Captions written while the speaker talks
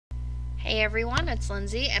Hey everyone, it's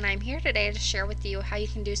Lindsay and I'm here today to share with you how you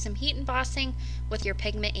can do some heat embossing with your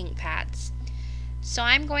Pigment Ink pads. So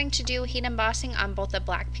I'm going to do heat embossing on both a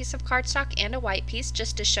black piece of cardstock and a white piece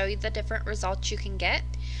just to show you the different results you can get.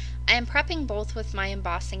 I am prepping both with my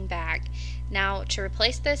embossing bag. Now to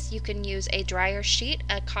replace this, you can use a dryer sheet,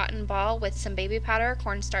 a cotton ball with some baby powder or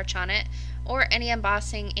cornstarch on it, or any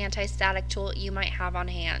embossing anti-static tool you might have on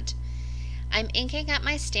hand. I'm inking up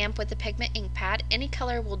my stamp with the Pigment Ink pad. Any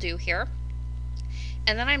color will do here.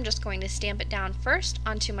 And then I'm just going to stamp it down first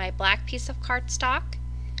onto my black piece of cardstock.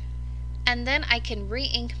 And then I can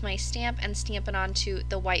re-ink my stamp and stamp it onto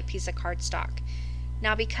the white piece of cardstock.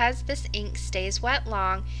 Now because this ink stays wet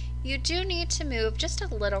long, you do need to move just a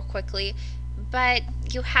little quickly, but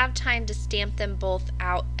you have time to stamp them both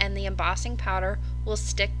out and the embossing powder will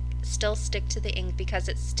still stick to the ink because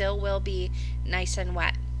it still will be nice and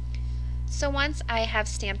wet. So once I have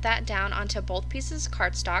stamped that down onto both pieces of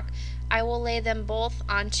cardstock, I will lay them both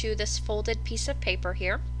onto this folded piece of paper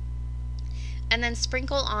here and then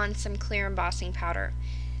sprinkle on some clear embossing powder.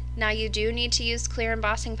 Now you do need to use clear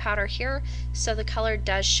embossing powder here so the color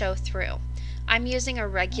does show through. I'm using a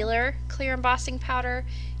regular clear embossing powder.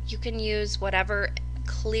 You can use whatever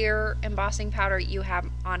clear embossing powder you have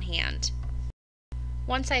on hand.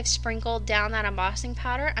 Once I've sprinkled down that embossing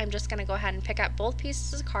powder, I'm just going to go ahead and pick up both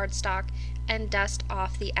pieces of cardstock and dust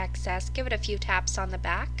off the excess. Give it a few taps on the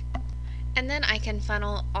back. And then I can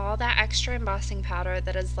funnel all that extra embossing powder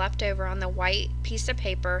that is left over on the white piece of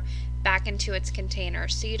paper back into its container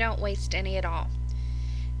so you don't waste any at all.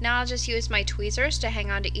 Now I'll just use my tweezers to hang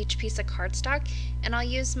on to each piece of cardstock, and I'll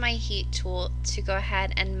use my heat tool to go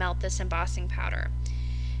ahead and melt this embossing powder.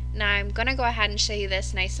 Now I'm going to go ahead and show you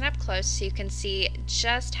this nice and up close so you can see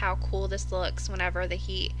just how cool this looks whenever the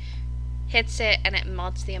heat hits it and it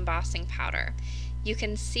melts the embossing powder. You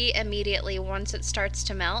can see immediately once it starts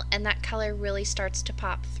to melt and that color really starts to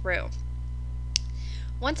pop through.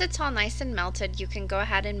 Once it's all nice and melted, you can go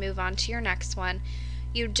ahead and move on to your next one.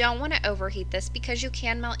 You don't want to overheat this because you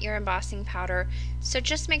can melt your embossing powder, so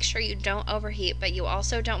just make sure you don't overheat, but you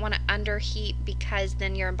also don't want to underheat because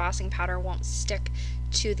then your embossing powder won't stick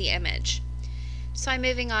to the image. So I'm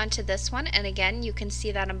moving on to this one, and again you can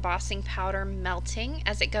see that embossing powder melting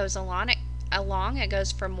as it goes along. It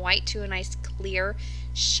goes from white to a nice clear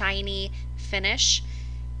shiny finish,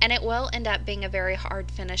 and it will end up being a very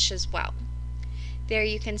hard finish as well. There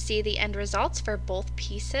you can see the end results for both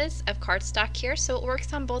pieces of cardstock here, so it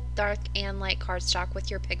works on both dark and light cardstock with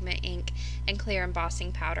your Pigment Ink and clear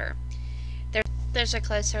embossing powder. There's a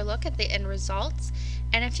closer look at the end results,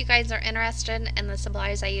 and if you guys are interested in the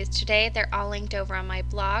supplies I used today, they're all linked over on my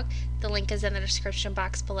blog. The link is in the description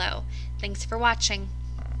box below. Thanks for watching.